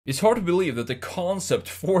It's hard to believe that the concept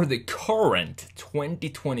for the current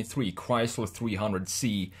 2023 Chrysler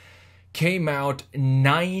 300C came out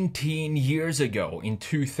 19 years ago in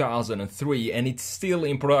 2003 and it's still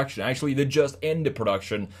in production. Actually, they just ended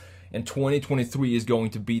production and 2023 is going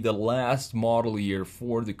to be the last model year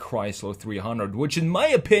for the Chrysler 300, which in my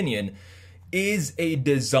opinion is a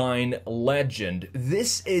design legend.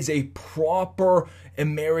 This is a proper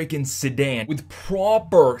American sedan with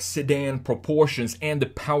proper sedan proportions and the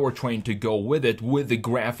powertrain to go with it, with the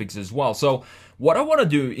graphics as well. So what I want to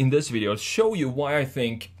do in this video is show you why I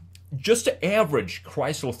think just the average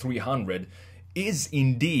Chrysler 300 is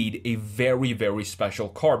indeed a very, very special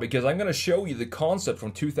car, because I'm going to show you the concept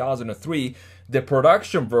from 2003, the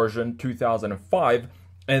production version 2005,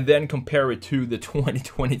 and then compare it to the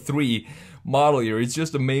 2023 model year. It's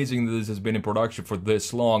just amazing that this has been in production for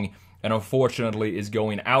this long, and unfortunately is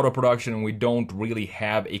going out of production, and we don't really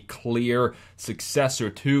have a clear successor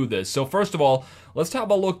to this. So first of all, let's have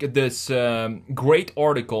a look at this great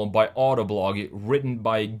article by Autoblog written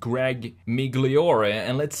by Greg Migliore,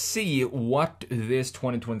 and let's see what this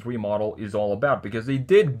 2023 model is all about, because they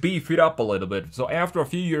did beef it up a little bit. So after a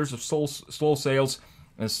few years of slow sales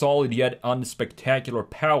and solid yet unspectacular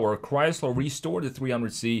power, Chrysler restored the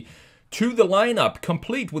 300C to the lineup,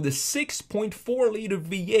 complete with a 6.4-liter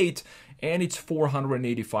V8 and its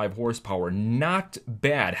 485 horsepower. Not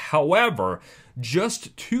bad. However,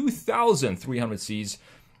 just 2,300Cs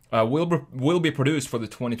will be produced for the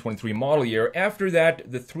 2023 model year. After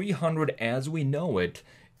that, the 300 as we know it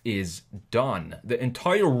is done. The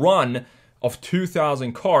entire run of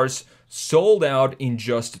 2,000 cars sold out in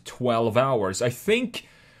just 12 hours.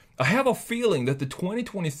 I have a feeling that the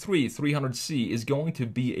 2023 300C is going to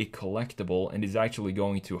be a collectible and is actually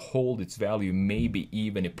going to hold its value, maybe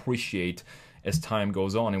even appreciate as time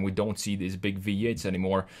goes on and we don't see these big V8s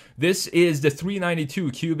anymore. This is the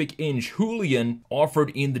 392 cubic inch Julian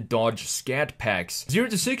offered in the Dodge Scat Packs. 0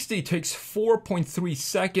 to 60 takes 4.3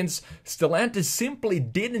 seconds. Stellantis simply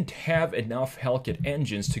didn't have enough Hellcat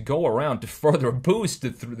engines to go around to further boost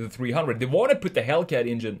the 300. They want to put the Hellcat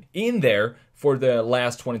engine in there for the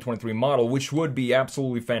last 2023 model, which would be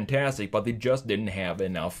absolutely fantastic, but they just didn't have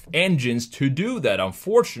enough engines to do that,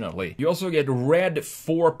 unfortunately. You also get red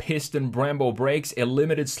 4-piston Brembo brakes, a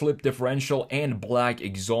limited slip differential, and black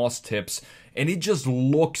exhaust tips, and it just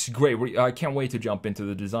looks great. I can't wait to jump into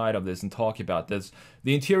the design of this and talk about this.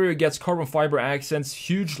 The interior gets carbon fiber accents,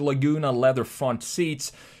 huge Laguna leather front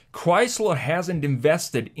seats. Chrysler hasn't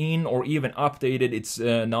invested in or even updated its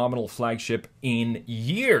nominal flagship in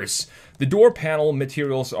years. The door panel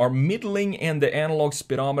materials are middling and the analog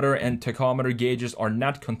speedometer and tachometer gauges are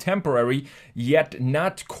not contemporary, yet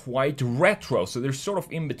not quite retro. So they're sort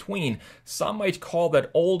of in between. Some might call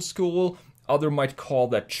that old school, others might call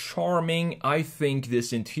that charming. I think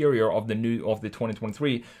this interior of the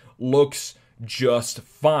 2023 looks just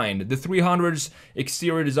fine. The 300's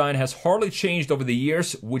exterior design has hardly changed over the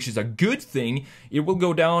years, which is a good thing. It will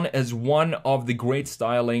go down as one of the great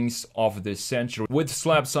stylings of this century, with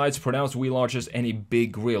slab sides, pronounced wheel arches, and a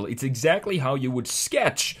big grille. It's exactly how you would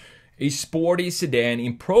sketch a sporty sedan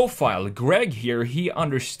in profile. Greg here, he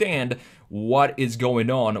understands what is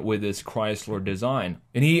going on with this Chrysler design.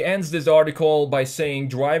 And he ends this article by saying,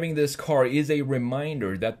 driving this car is a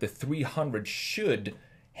reminder that the 300 should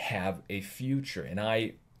have a future, and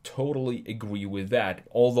I totally agree with that,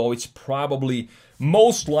 although it's probably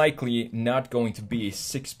most likely not going to be a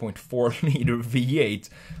 6.4-liter V8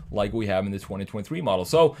 like we have in the 2023 model.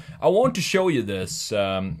 So I want to show you this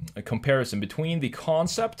a comparison between the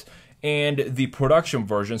concept and the production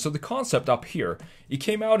version. So the concept up here, it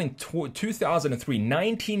came out in 2003,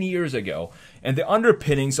 19 years ago, and the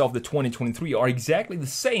underpinnings of the 2023 are exactly the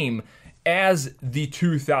same as the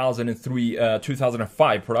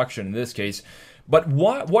 2005 production in this case. But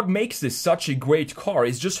what makes this such a great car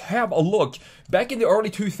is just have a look. Back in the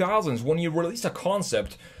early 2000s, when you released a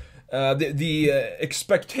concept, the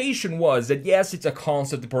expectation was that yes, it's a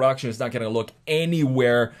concept, the production is not going to look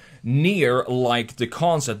anywhere near like the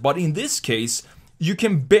concept. But in this case, you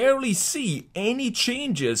can barely see any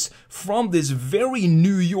changes from this very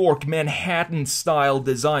New York, Manhattan style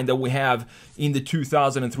design that we have in the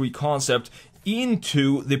 2003 concept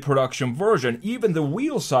into the production version. Even the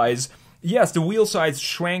wheel size, yes, the wheel size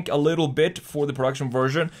shrank a little bit for the production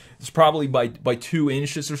version. It's probably by 2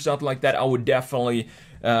 inches or something like that. I would definitely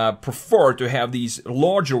prefer to have these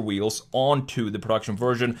larger wheels onto the production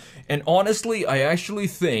version. And honestly, I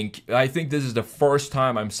think this is the first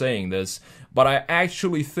time I'm saying this, but I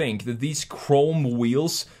actually think that these chrome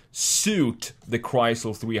wheels suit the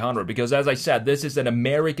Chrysler 300, because as I said, this is an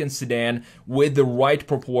American sedan with the right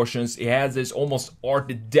proportions. It has this almost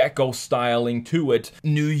Art Deco styling to it,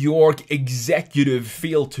 New York executive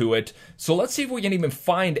feel to it. So let's see if we can even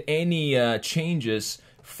find any changes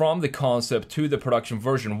from the concept to the production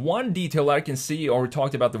version. One detail I can see, or we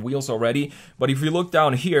talked about the wheels already, but if you look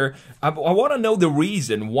down here, I want to know the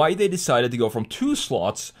reason why they decided to go from 2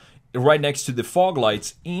 slots right next to the fog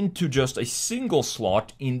lights into just a single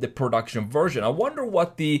slot in the production version. I wonder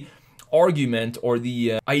what the argument or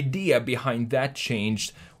the idea behind that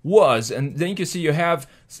change was. And then you can see you have,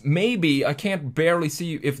 maybe, I can't barely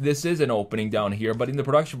see if this is an opening down here, but in the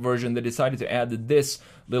production version they decided to add this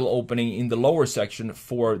little opening in the lower section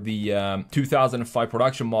for the 2005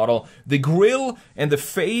 production model. The grille and the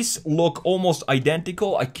face look almost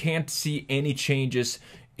identical. I can't see any changes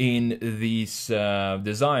in these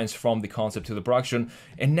designs from the concept to the production.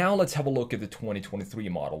 And now let's have a look at the 2023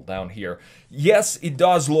 model down here. Yes, it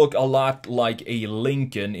does look a lot like a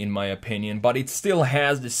Lincoln in my opinion, but it still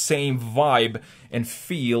has the same vibe and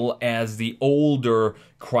feel as the older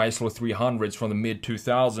Chrysler 300s from the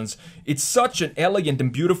mid-2000s. It's such an elegant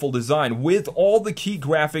and beautiful design with all the key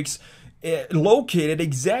graphics located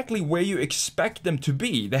exactly where you expect them to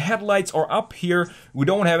be. The headlights are up here. We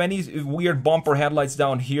don't have any weird bumper headlights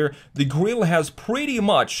down here. The grille has pretty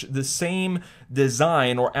much the same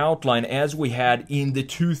design or outline as we had in the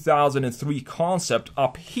 2003 concept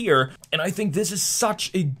up here. And I think this is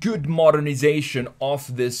such a good modernization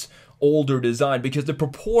of this older design because the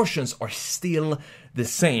proportions are still the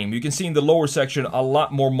same. You can see in the lower section a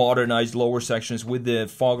lot more modernized lower sections with the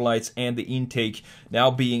fog lights and the intake now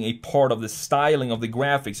being a part of the styling of the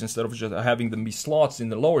graphics instead of just having them be slots in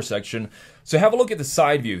the lower section. So have a look at the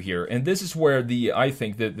side view here, and this is where I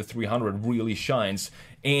think that the 300 really shines,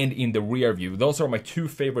 and in the rear view. Those are my 2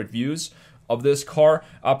 favorite views of this car.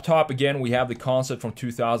 Up top again we have the concept from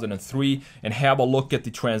 2003, and have a look at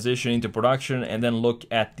the transition into production, and then look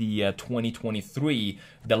at the 2023,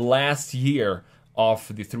 the last year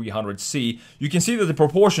of the 300C. You can see that the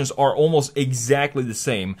proportions are almost exactly the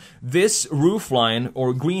same. This roofline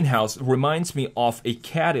or greenhouse reminds me of a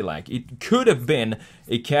Cadillac. It could have been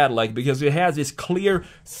a Cadillac because it has this clear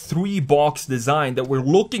 3-box design that we're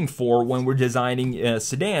looking for when we're designing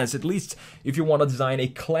sedans. At least if you want to design a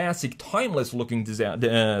classic, timeless looking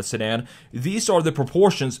sedan, these are the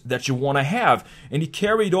proportions that you want to have. And it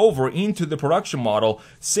carried over into the production model.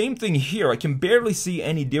 Same thing here. I can barely see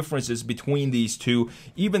any differences between these two.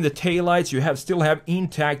 Even the taillights, you still have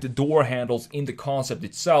intact door handles in the concept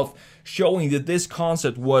itself, showing that this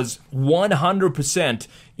concept was 100%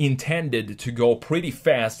 intended to go pretty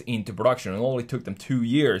fast into production. It only took them 2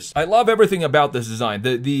 years. I love everything about this design.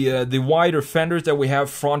 The wider fenders that we have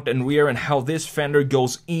front and rear, and how this fender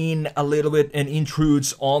goes in a little bit and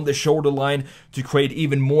intrudes on the shoulder line to create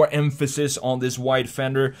even more emphasis on this wide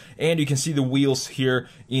fender. And you can see the wheels here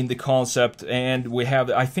in the concept, and we have,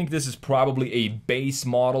 I think this is probably a base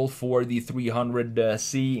model for the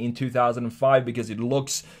 300C in 2005 because it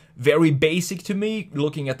looks very basic to me,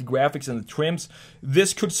 looking at the graphics and the trims.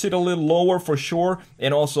 This could sit a little lower for sure,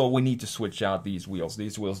 and also we need to switch out these wheels.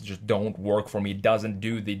 These wheels just don't work for me. It doesn't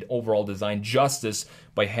do the overall design justice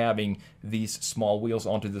by having these small wheels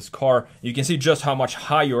onto this car. You can see just how much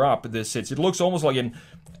higher up this sits. It looks almost like an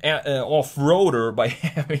off-roader by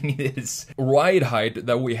having this ride height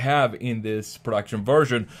that we have in this production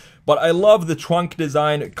version. But I love the trunk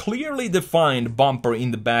design, clearly defined bumper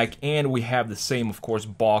in the back, and we have the same, of course,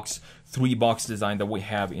 3-box design that we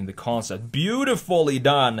have in the concept. Beautifully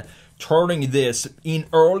done, turning this in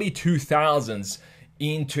early 2000s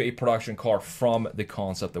into a production car from the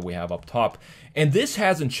concept that we have up top. And this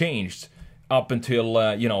hasn't changed up until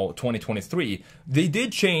 2023. They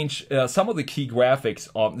did change some of the key graphics,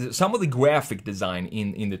 some of the graphic design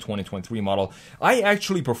in the 2023 model. I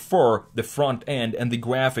actually prefer the front end and the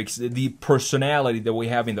graphics, the personality that we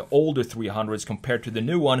have in the older 300s compared to the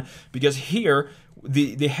new one, because here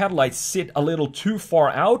the headlights sit a little too far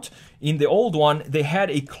out. In the old one, they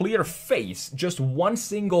had a clear face, just one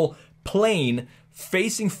single plane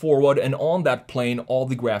facing forward, and on that plane all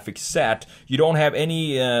the graphics sat. You don't have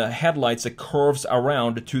any headlights that curves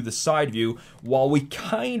around to the side view, while we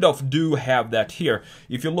kind of do have that here.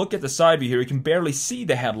 If you look at the side view here, you can barely see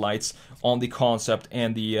the headlights on the concept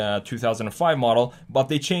and the 2005 model, but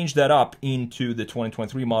they changed that up into the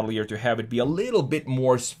 2023 model year to have it be a little bit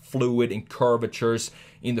more fluid in curvatures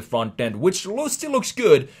in the front end, which still looks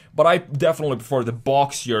good, but I definitely prefer the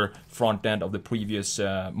boxier front end of the previous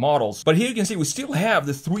models. But here you can see we still have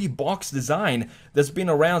the 3-box design that's been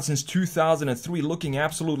around since 2003, looking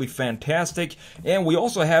absolutely fantastic. And we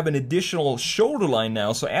also have an additional shoulder line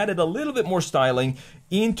now, so added a little bit more styling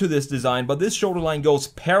into this design, but this shoulder line goes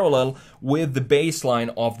parallel with the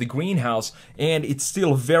baseline of the greenhouse, and it's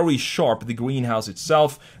still very sharp, the greenhouse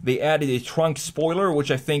itself. They added a trunk spoiler,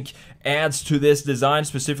 which I think adds to this design,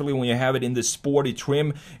 specifically when you have it in the sporty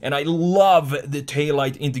trim. And I love the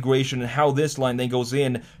taillight integration and how this line then goes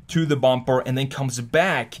in to the bumper and then comes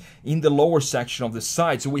back in the lower section of the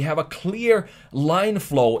side. So we have a clear line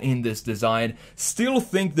flow in this design. Still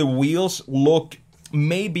think the wheels look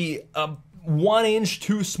maybe 1 inch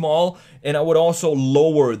too small, and I would also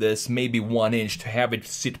lower this maybe 1 inch to have it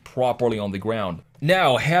sit properly on the ground.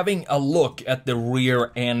 Now, having a look at the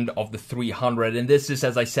rear end of the 300, and this is,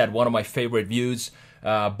 as I said, one of my favorite views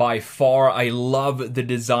by far. I love the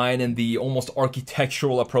design and the almost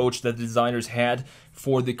architectural approach that the designers had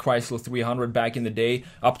for the Chrysler 300 back in the day.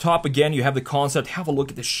 Up top, again, you have the concept. Have a look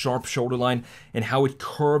at the sharp shoulder line and how it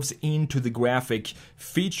curves into the graphic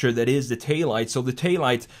feature that is the taillight. So the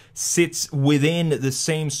taillight sits within the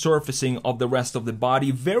same surfacing of the rest of the body.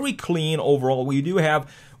 Very clean overall. We do have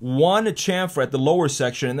one chamfer at the lower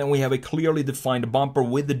section, and then we have a clearly defined bumper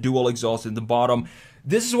with the dual exhaust in the bottom.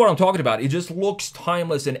 This is what I'm talking about. It just looks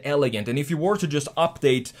timeless and elegant. And if you were to just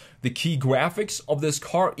update the key graphics of this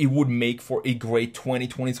car, it would make for a great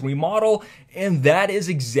 2023 model. And that is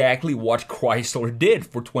exactly what Chrysler did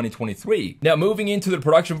for 2023. Now, moving into the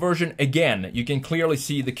production version, again, you can clearly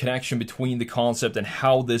see the connection between the concept and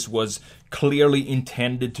how this was clearly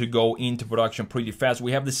intended to go into production pretty fast.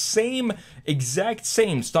 We have the exact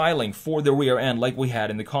same styling for the rear end like we had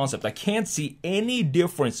in the concept. I can't see any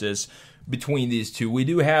differences between these two. We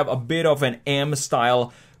do have a bit of an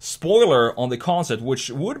M-style spoiler on the concept,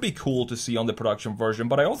 which would be cool to see on the production version,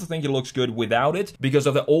 but I also think it looks good without it because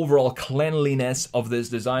of the overall cleanliness of this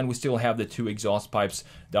design. We still have the 2 exhaust pipes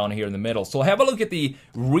down here in the middle. So have a look at the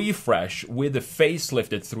refresh with the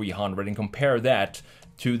facelifted 300 and compare that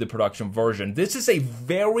to the production version. This is a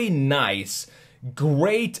very nice,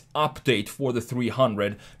 great update for the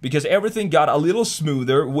 300 because everything got a little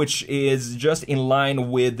smoother, which is just in line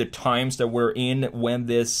with the times that we're in when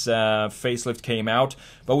this facelift came out.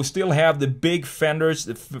 But we still have the big fenders.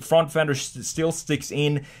 The front fender still sticks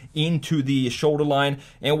into the shoulder line,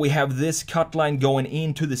 and we have this cut line going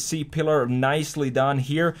into the C-pillar, nicely done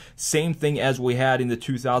here. Same thing as we had in the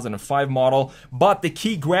 2005 model. But the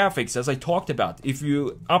key graphics, as I talked about, if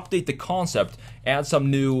you update the concept, add some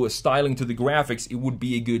new styling to the graphics, it would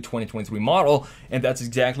be a good 2023 model, and that's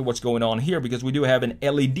exactly what's going on here because we do have an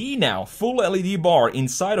LED now, full LED bar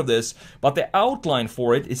inside of this, but the outline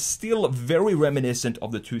for it is still very reminiscent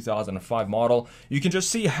of the 2005 model. You can just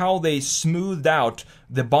see how they smoothed out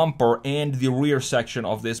the bumper and the rear section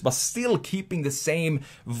of this, but still keeping the same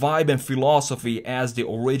vibe and philosophy as the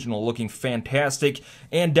original, looking fantastic.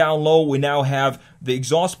 And down low, we now have the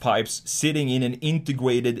exhaust pipes sitting in an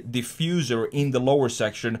integrated diffuser in the lower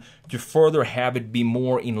section to further have it be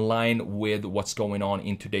more in line with what's going on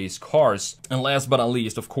in today's cars. And last but not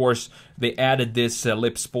least, of course, they added this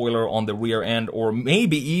lip spoiler on the rear end, or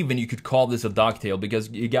maybe even you could call this a ducktail because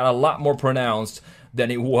you got a lot more pronounced than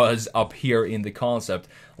it was up here in the concept.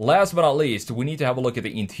 Last but not least, we need to have a look at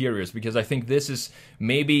the interiors because I think this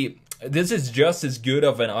is just as good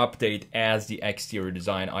of an update as the exterior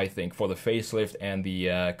design, I think, for the facelift and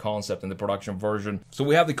the concept and the production version. So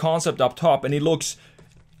we have the concept up top, and it looks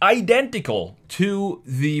identical to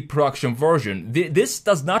the production version. This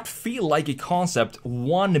does not feel like a concept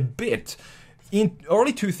one bit. In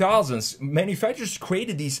early 2000s, manufacturers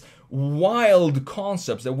created these wild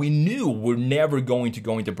concepts that we knew were never going to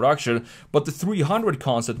go into production, but the 300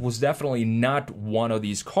 concept was definitely not one of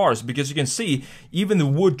these cars because you can see even the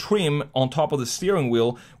wood trim on top of the steering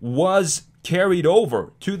wheel was carried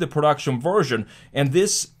over to the production version, and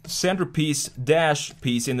this centerpiece dash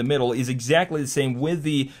piece in the middle is exactly the same with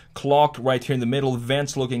the clock right here in the middle,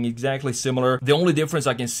 vents looking exactly similar. The only difference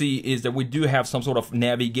I can see is that we do have some sort of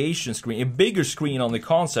navigation screen, a bigger screen on the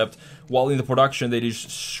concept, while in the production they just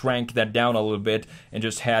shrank that down a little bit and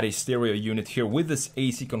just had a stereo unit here with this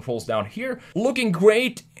AC controls down here. Looking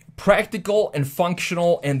great, practical and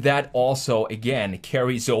functional, and that also again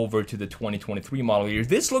carries over to the 2023 model year.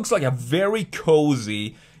 This looks like a very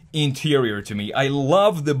cozy interior to me. I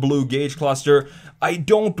love the blue gauge cluster. I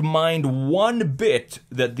don't mind one bit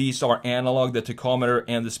that these are analog, the tachometer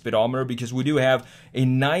and the speedometer, because we do have a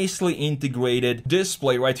nicely integrated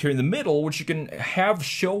display right here in the middle, which you can have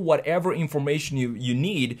show whatever information you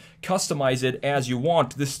need, customize it as you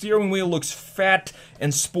want. The steering wheel looks fat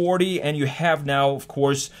and sporty, and you have now, of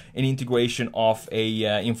course, an integration of a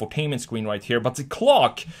infotainment screen right here, but the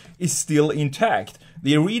clock is still intact.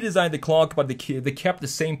 They redesigned the clock, but they kept the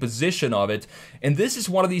same position of it. And this is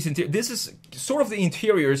one of these, this is sort of the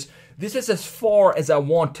interiors. This is as far as I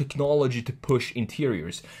want technology to push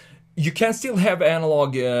interiors. You can still have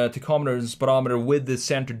analog tachometer and speedometer with the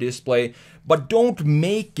center display, but don't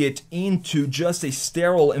make it into just a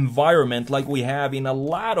sterile environment like we have in a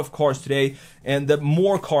lot of cars today, and that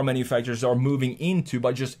more car manufacturers are moving into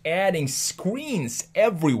by just adding screens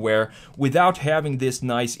everywhere without having this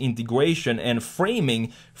nice integration and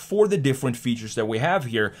framing for the different features that we have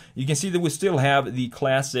here. You can see that we still have the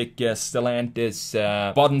classic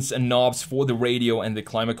Stellantis buttons and knobs for the radio and the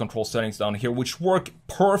climate control settings down here, which work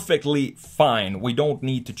perfectly fine. We don't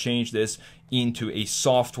need to change this into a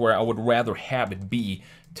software. I would rather have it be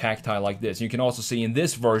tactile like this. You can also see in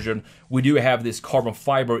this version we do have this carbon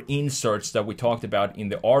fiber inserts that we talked about in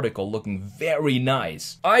the article, looking very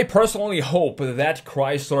nice. I personally hope that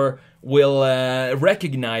Chrysler will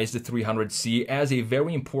recognize the 300C as a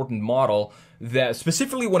very important model, that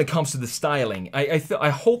specifically when it comes to the styling. I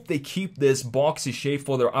hope they keep this boxy shape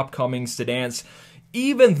for their upcoming sedans.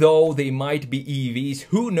 Even though they might be EVs,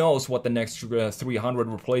 who knows what the next 300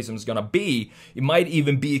 replacement is gonna be. It might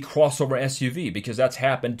even be a crossover SUV, because that's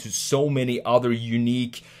happened to so many other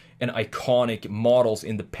unique and iconic models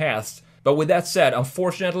in the past. But with that said,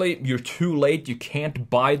 unfortunately, you're too late. You can't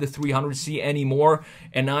buy the 300C anymore,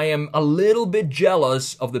 and I am a little bit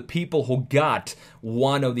jealous of the people who got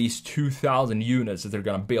one of these 2,000 units that they're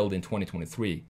gonna build in 2023.